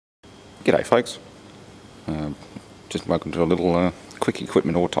G'day folks, just welcome to a little quick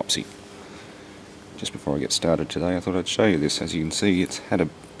equipment autopsy. Just before I get started today, I thought I'd show you this. As you can see, it's had a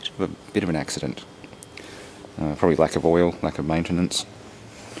bit of an accident. Probably lack of oil, lack of maintenance.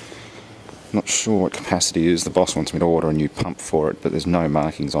 Not sure what capacity it is. The boss wants me to order a new pump for it, but there's no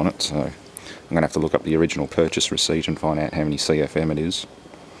markings on it, so I'm going to have to look up the original purchase receipt and find out how many CFM it is.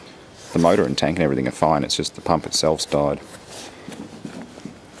 The motor and tank and everything are fine, it's just the pump itself's died.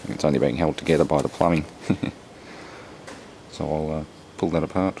 It's only being held together by the plumbing. So I'll pull that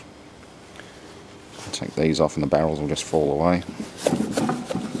apart. I'll take these off and the barrels will just fall away.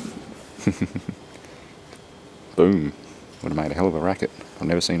 Boom. Would have made a hell of a racket. I've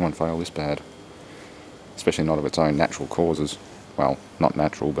never seen one fail this bad. Especially not of its own natural causes. Well, not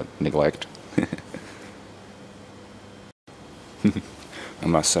natural, but neglect. I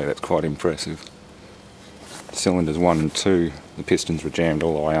must say that's quite impressive. Cylinders 1 and 2, the pistons were jammed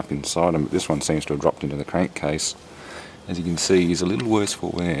all the way up inside them, but this one seems to have dropped into the crankcase. As you can see, he's a little worse for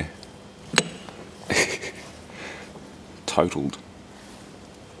wear. Totaled.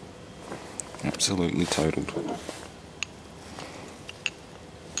 Absolutely totaled.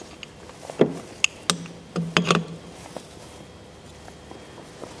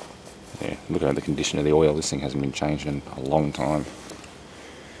 Yeah, look at the condition of the oil. This thing hasn't been changed in a long time.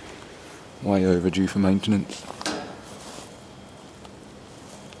 Way overdue for maintenance.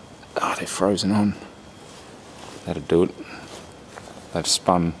 Ah, they're frozen on. That'd do it. They've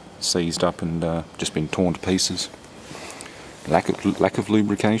spun, seized up and just been torn to pieces. Lack of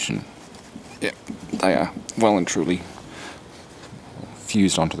lubrication. Yep, they are well and truly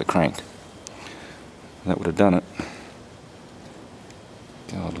fused onto the crank. That would have done it.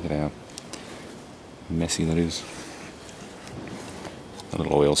 God, look at how messy that is. The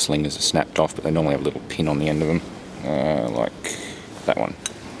little oil slingers are snapped off, but they normally have a little pin on the end of them, like that one.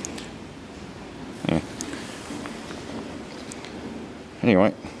 Yeah.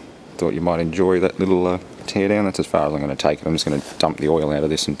 Anyway, thought you might enjoy that little teardown. That's as far as I'm going to take it. I'm just going to dump the oil out of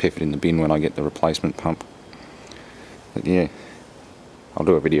this and piff it in the bin when I get the replacement pump. But yeah, I'll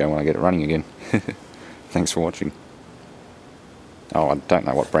do a video when I get it running again. Thanks for watching. Oh, I don't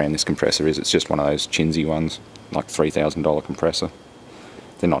know what brand this compressor is. It's just one of those chintzy ones, like $3,000 compressor.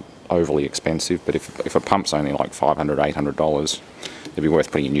 They're not overly expensive, but if a pump's only like $500, $800, it'd be worth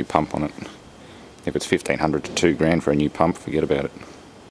putting a new pump on it. If it's $1,500 to $2,000 for a new pump, forget about it.